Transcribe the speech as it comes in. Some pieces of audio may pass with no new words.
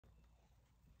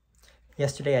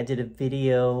Yesterday I did a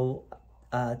video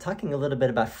talking a little bit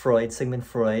about Freud, Sigmund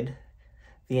Freud,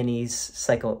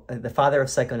 the father of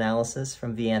psychoanalysis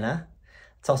from Vienna.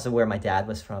 It's also where my dad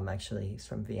was from, actually. He's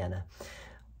from Vienna.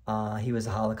 He was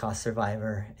a Holocaust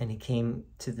survivor, and he came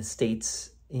to the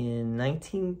States in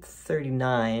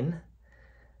 1939.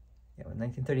 Yeah,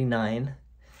 1939,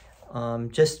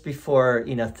 just before,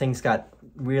 things got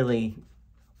really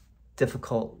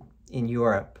difficult in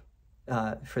Europe,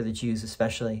 for the Jews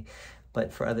especially,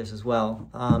 but for others as well.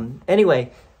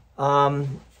 Anyway,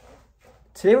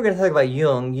 today we're going to talk about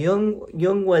Jung.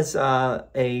 Jung was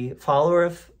a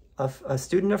follower of a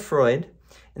student of Freud,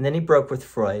 and then he broke with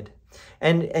Freud.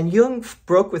 And Jung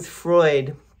broke with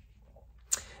Freud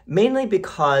mainly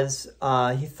because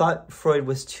he thought Freud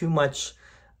was too much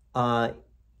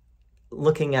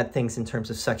looking at things in terms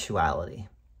of sexuality.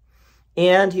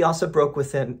 And he also broke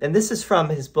with him, and this is from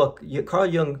his book. Carl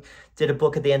Jung did a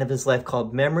book at the end of his life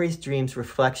called Memories, Dreams,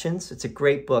 Reflections. It's a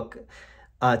great book.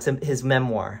 It's his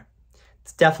memoir.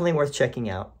 It's definitely worth checking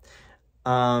out.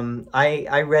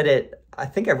 I read it. I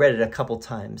think I read it a couple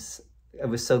times. It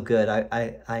was so good.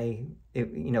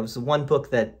 It was the one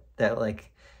book that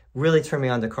like really turned me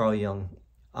on to Carl Jung.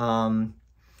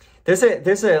 There's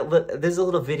a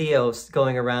little video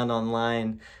going around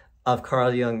online of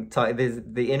Carl Jung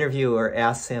talking. The interviewer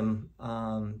asks him,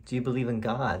 "Do you believe in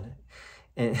God?"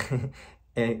 And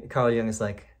and Carl Jung is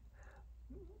like,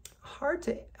 "Hard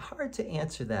to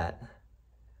answer that."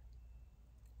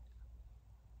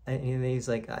 And he's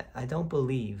like, "I don't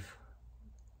believe.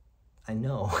 I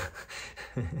know."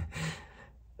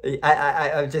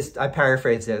 I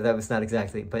paraphrased it. That was not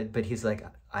exactly, but he's like,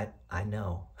 I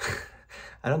know.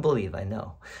 I don't believe, I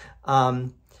know.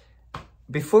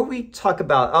 Before we talk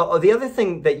about, the other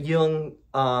thing that Jung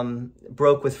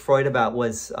broke with Freud about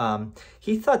was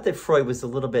he thought that Freud was a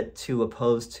little bit too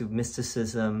opposed to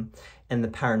mysticism and the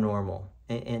paranormal.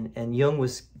 And Jung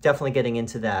was definitely getting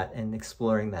into that and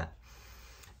exploring that.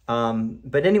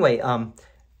 But anyway,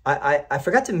 I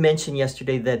forgot to mention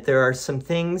yesterday that there are some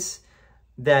things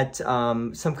that,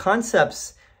 some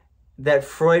concepts that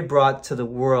Freud brought to the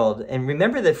world. And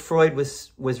remember that Freud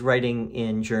was writing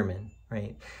in German,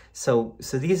 right? So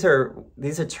these are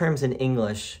terms in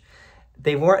English.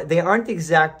 They aren't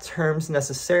exact terms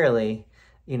necessarily,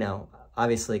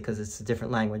 obviously, because it's a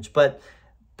different language, but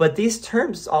these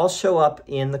terms all show up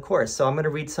in the course. So I'm going to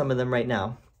read some of them right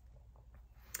now.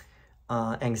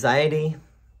 Anxiety,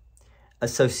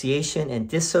 association and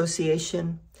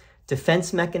dissociation,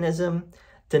 defense mechanism,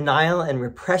 denial and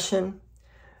repression,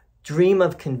 dream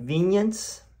of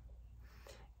convenience,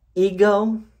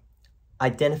 ego,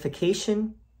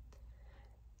 identification,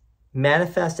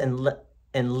 manifest and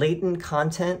latent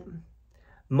content,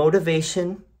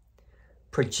 motivation,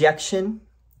 projection.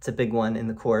 It's a big one in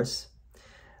the course.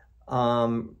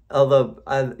 Although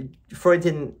Freud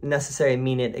didn't necessarily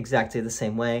mean it exactly the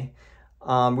same way.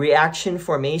 Reaction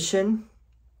formation,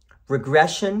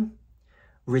 regression,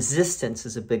 resistance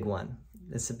is a big one.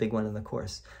 It's a big one in the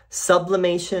course.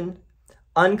 Sublimation,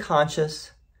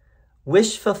 unconscious,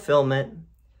 wish fulfillment,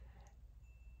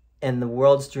 and the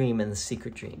world's dream and the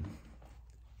secret dream.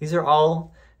 These are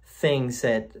all things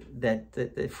that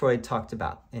Freud talked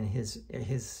about in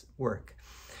his work.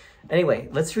 Anyway,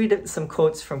 let's read some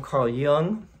quotes from Carl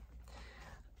Jung.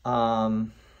 Here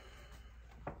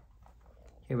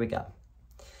we go.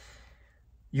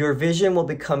 Your vision will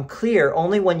become clear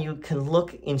only when you can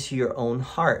look into your own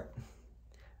heart.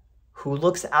 Who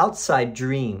looks outside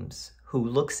dreams, who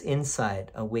looks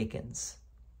inside awakes.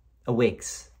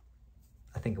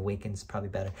 I think awakens probably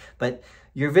better. But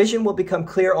your vision will become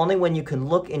clear only when you can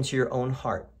look into your own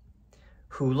heart.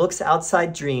 Who looks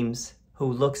outside dreams,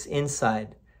 who looks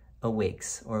inside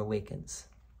awakes or awakens.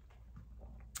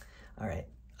 All right,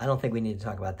 I don't think we need to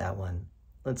talk about that one.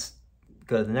 Let's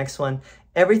go to the next one.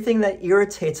 Everything that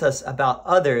irritates us about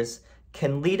others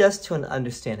can lead us to an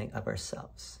understanding of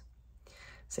ourselves.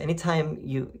 So anytime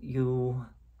you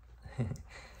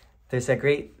there's a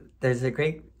great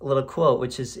little quote,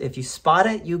 which is, if you spot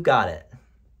it, you got it,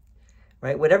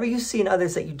 right? Whatever you see in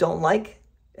others that you don't like,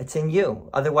 it's in you.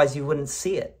 Otherwise you wouldn't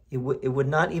see it. You would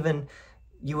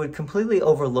completely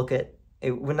overlook it.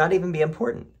 It would not even be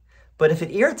important. But if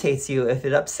it irritates you, if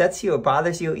it upsets you or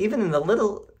bothers you, even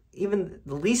the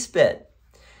least bit,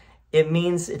 it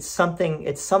means it's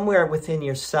somewhere within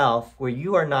yourself where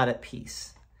you are not at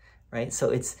peace, right? So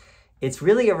it's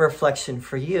really a reflection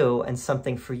for you and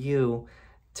something for you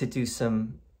to do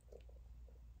some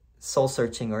soul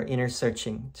searching or inner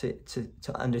searching to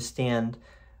understand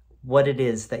what it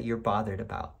is that you're bothered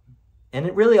about. And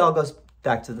it really all goes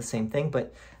back to the same thing,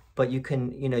 but you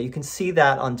can see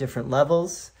that on different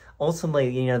levels ultimately,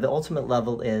 you know, the ultimate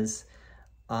level is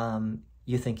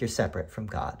you think you're separate from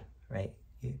God, right?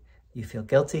 You feel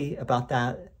guilty about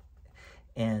that,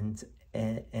 and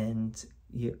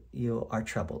you are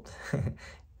troubled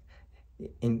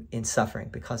in suffering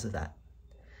because of that.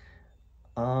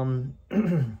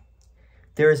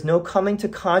 There is no coming to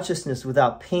consciousness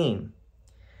without pain.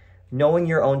 Knowing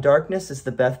your own darkness is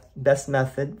the best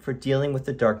method for dealing with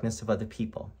the darkness of other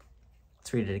people.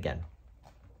 Let's read it again.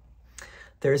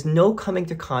 There is no coming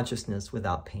to consciousness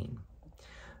without pain.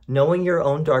 Knowing your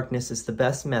own darkness is the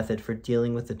best method for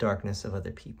dealing with the darkness of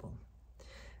other people.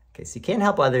 Okay, so you can't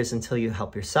help others until you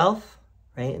help yourself,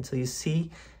 right? Until you see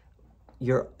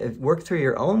work through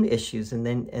your own issues, and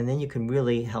then you can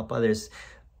really help others.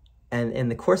 And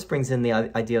the Course brings in the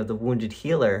idea of the wounded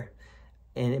healer,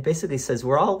 and it basically says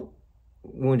we're all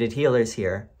wounded healers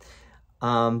here,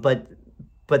 but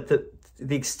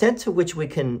the extent to which we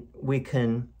can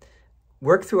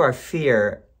work through our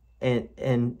fear and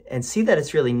see that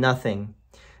it's really nothing,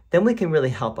 then we can really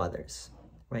help others,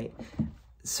 right?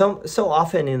 So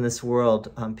often in this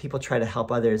world, people try to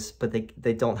help others, but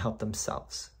they don't help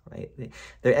themselves, right?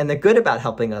 They're good about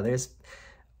helping others.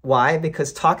 Why?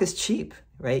 Because talk is cheap,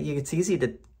 right? It's easy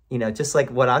to, you know, just like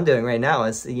what I'm doing right now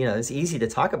is, you know, it's easy to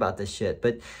talk about this shit,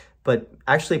 but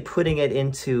actually putting it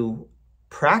into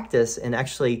practice and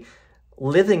actually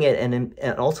living it and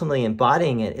ultimately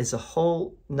embodying it is a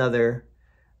whole nother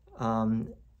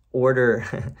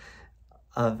order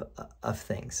of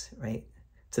things, right?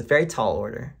 It's a very tall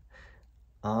order.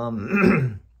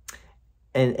 And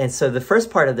so the first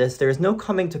part of this, there is no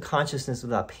coming to consciousness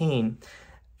without pain,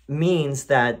 means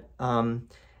that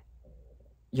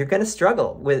you're going to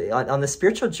struggle with on the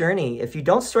spiritual journey. If you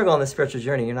don't struggle on the spiritual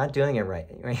journey, you're not doing it right?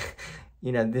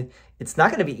 You know, it's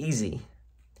not going to be easy.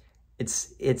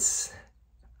 It's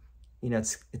you know,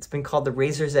 it's been called the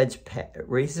razor's edge path.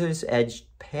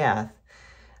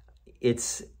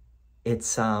 It's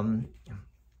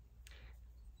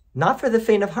not for the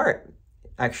faint of heart,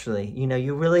 actually. You know,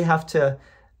 you really have to,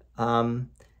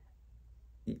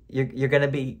 you're going to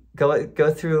be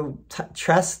go through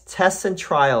tests and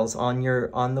trials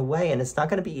on the way, and it's not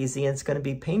going to be easy, and it's going to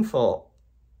be painful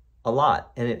a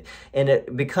lot, and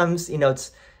it becomes,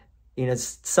 it's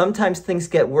sometimes things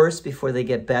get worse before they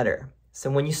get better. So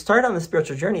when you start on the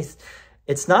spiritual journey,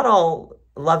 it's not all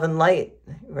love and light,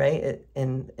 right?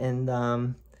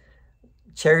 And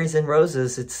cherries and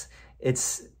roses.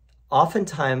 It's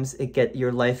oftentimes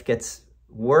your life gets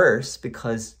worse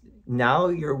because now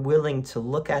you're willing to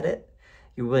look at it.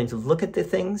 You're willing to look at the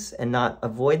things and not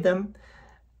avoid them.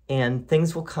 And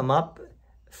things will come up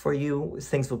for you.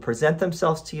 Things will present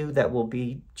themselves to you that will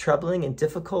be troubling and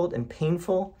difficult and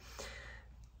painful.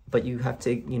 But you have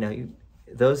to,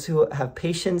 those who have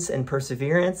patience and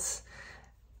perseverance,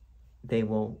 they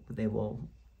will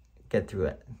get through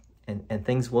it, and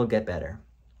things will get better.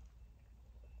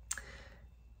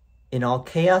 In all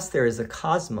chaos, there is a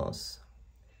cosmos.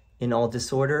 In all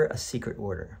disorder, a secret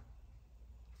order.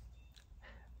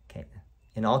 Okay.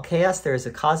 In all chaos, there is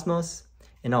a cosmos.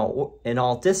 In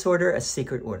all disorder, a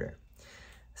secret order.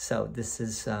 So this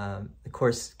is, the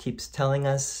Course keeps telling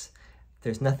us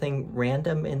there's nothing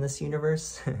random in this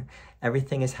universe.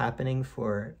 Everything is happening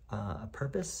for a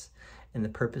purpose, and the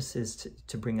purpose is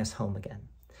to bring us home again.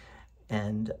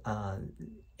 And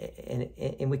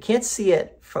we can't see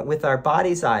it with our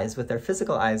body's eyes, with our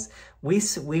physical eyes.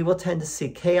 We will tend to see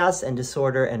chaos and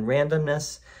disorder and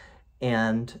randomness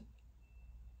and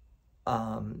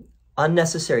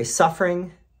unnecessary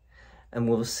suffering, and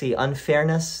we'll see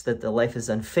unfairness, that the life is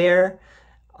unfair.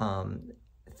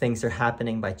 Things are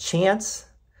happening by chance.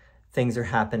 Things are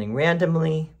happening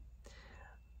randomly.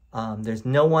 There's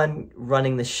no one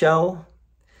running the show.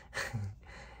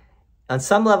 On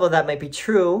some level, that might be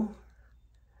true,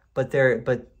 but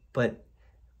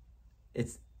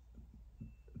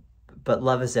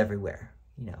love is everywhere,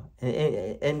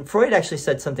 And Freud actually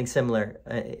said something similar.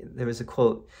 There was a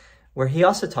quote where he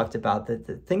also talked about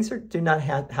that things do not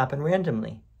happen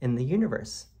randomly in the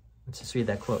universe. Let's just read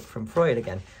that quote from Freud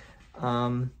again.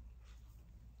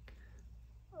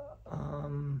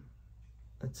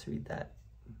 Let's read that.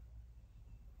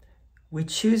 We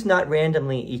choose not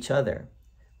randomly each other.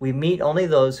 We meet only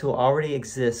those who already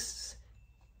exist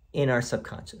in our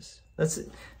subconscious. So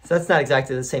that's not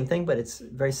exactly the same thing, but it's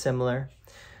very similar.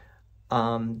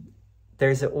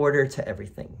 There's an order to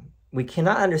everything. We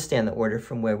cannot understand the order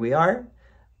from where we are,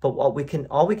 but all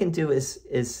we can do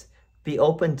is be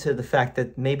open to the fact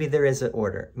that maybe there is an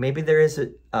order. Maybe there is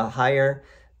a higher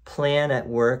plan at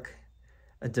work,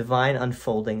 a divine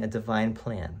unfolding, a divine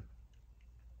plan.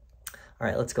 All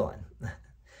right, let's go on.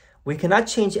 We cannot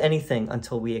change anything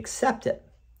until we accept it.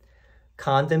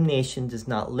 Condemnation does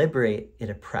not liberate, it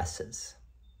oppresses.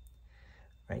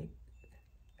 Right?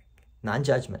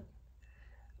 Non-judgment.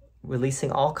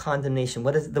 Releasing all condemnation.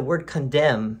 What is the word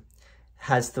condemn?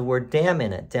 Has the word damn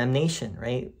in it, damnation,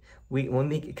 right?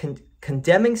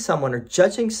 Condemning someone or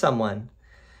judging someone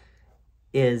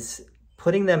is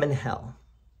putting them in hell,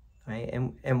 right?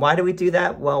 And why do we do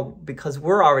that? Well, because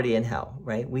we're already in hell,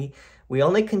 right? We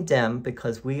only condemn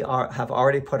because we have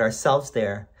already put ourselves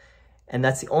there, and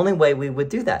that's the only way we would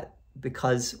do that,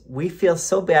 because we feel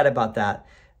so bad about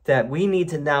that we need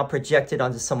to now project it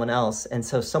onto someone else, and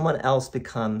so someone else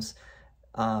becomes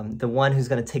the one who's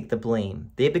going to take the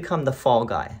blame. They become the fall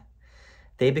guy.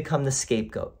 They become the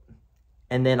scapegoat.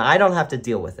 And then I don't have to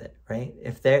deal with it, right?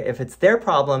 If it's their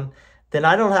problem, then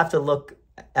I don't have to look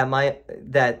at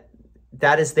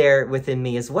that is there within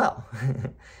me as well.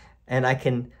 And I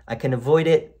can avoid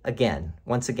it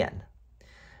once again.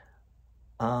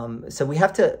 So we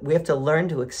have to learn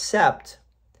to accept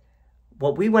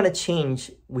what we want to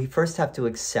change. We first have to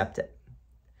accept it.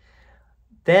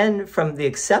 Then from the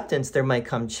acceptance, there might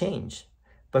come change.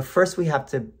 But first we have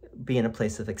to be in a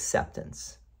place of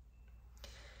acceptance.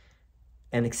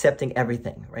 And accepting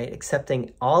everything, right?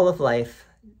 Accepting all of life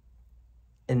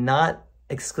and not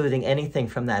excluding anything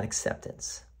from that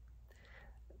acceptance.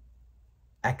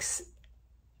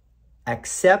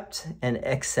 Accept and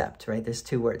accept, right? There's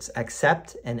two words,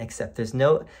 accept and accept. There's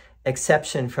no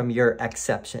exception from your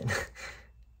exception.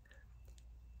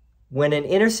 When an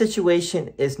inner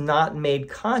situation is not made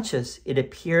conscious, it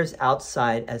appears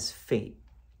outside as fate.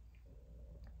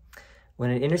 When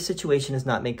an inner situation is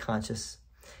not made conscious,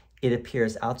 it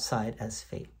appears outside as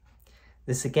fate.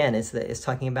 This again is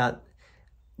talking about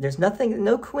there's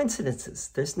no coincidences.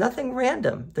 There's nothing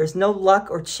random. There's no luck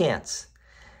or chance.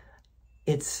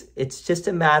 It's just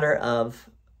a matter of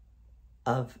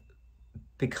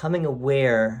becoming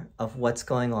aware of what's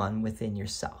going on within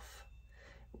yourself.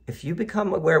 If you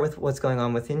become aware with what's going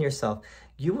on within yourself,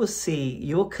 you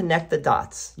will connect the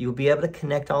dots. You will be able to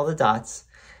connect all the dots,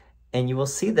 and you will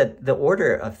see the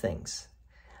order of things.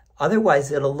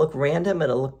 Otherwise, it'll look random,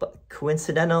 it'll look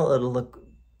coincidental, it'll look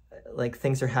like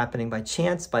things are happening by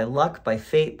chance, by luck, by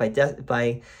fate, by death,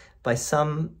 by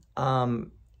some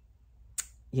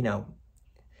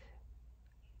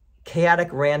chaotic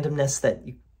randomness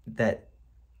that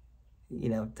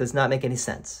does not make any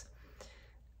sense.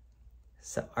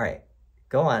 So, all right,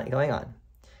 going on.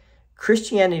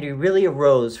 Christianity really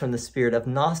arose from the spirit of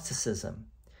Gnosticism,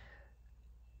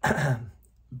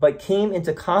 but came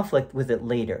into conflict with it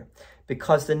later,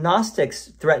 because the Gnostics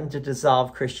threatened to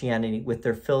dissolve Christianity with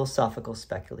their philosophical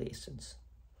speculations.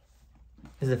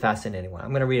 This is a fascinating one. I'm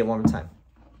going to read it one more time.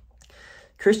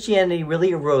 Christianity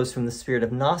really arose from the spirit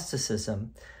of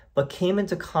Gnosticism, but came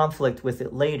into conflict with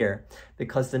it later,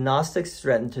 because the Gnostics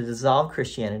threatened to dissolve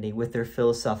Christianity with their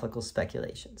philosophical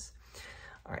speculations.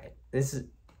 All right, this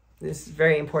is a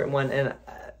very important one, and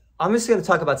I'm just going to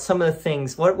talk about some of the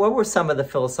things. What were some of the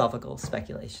philosophical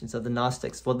speculations of the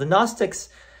Gnostics? Well, the Gnostics,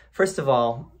 first of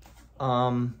all,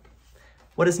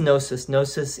 what is gnosis?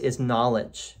 Gnosis is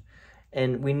knowledge.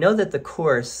 And we know that the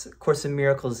Course in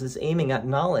Miracles, is aiming at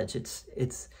knowledge.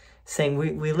 It's saying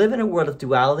we live in a world of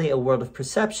duality, a world of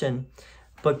perception,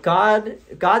 but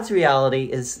God's reality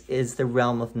is the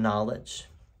realm of knowledge.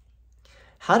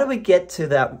 How do we get to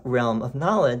that realm of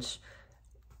knowledge?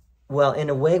 Well, in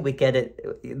a way, we get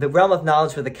it, the realm of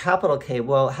knowledge with a capital K.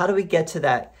 Well, how do we get to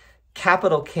that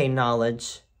capital K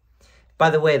knowledge? By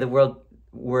the way, the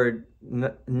word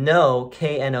know,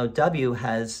 K-N-O-W,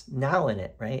 has now in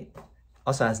it, right?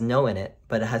 Also has no in it,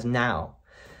 but it has now.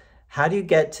 How do you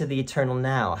get to the eternal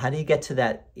now? How do you get to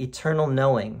that eternal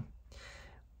knowing?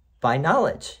 By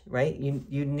knowledge, right?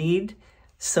 You need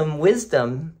some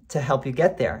wisdom to help you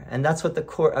get there. And that's what A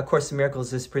Course in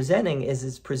Miracles is presenting,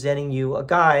 is presenting you a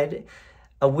guide,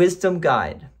 a wisdom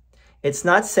guide. It's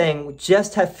not saying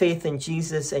just have faith in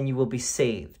Jesus and you will be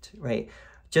saved, right?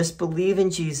 Just believe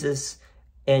in Jesus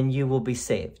and you will be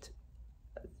saved.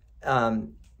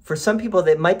 For some people,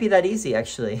 that might be that easy,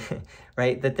 actually,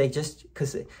 right? That they just,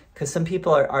 because some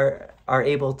people are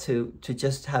able to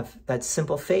just have that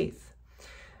simple faith.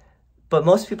 But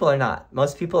most people are not.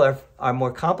 Most people are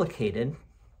more complicated.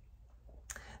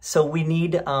 So we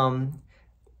need a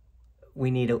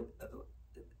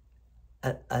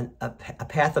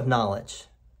path of knowledge,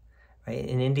 right?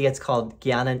 In India, it's called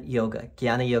Jnana Yoga,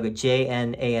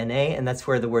 J-N-A-N-A, and that's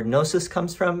where the word gnosis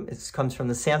comes from. It comes from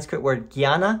the Sanskrit word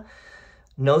jnana,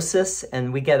 gnosis,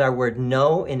 and we get our word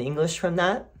know in English from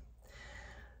that.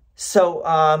 So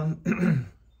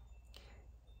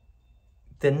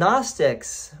the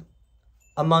Gnostics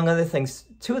among other things,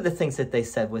 two of the things that they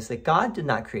said was that God did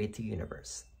not create the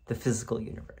universe, the physical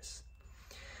universe.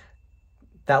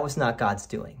 That was not God's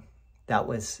doing. That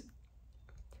was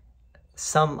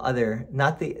some other,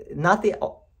 not the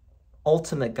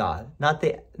ultimate God, not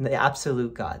the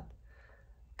absolute God.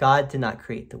 God did not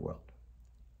create the world.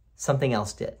 Something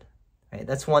else did, right?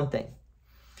 That's one thing.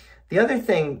 The other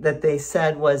thing that they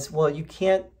said was, well, you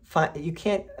can't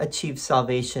achieve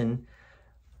salvation,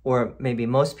 or maybe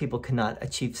most people cannot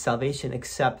achieve salvation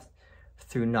except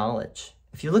through knowledge.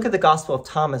 If you look at the Gospel of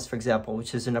Thomas, for example,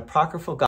 which is an apocryphal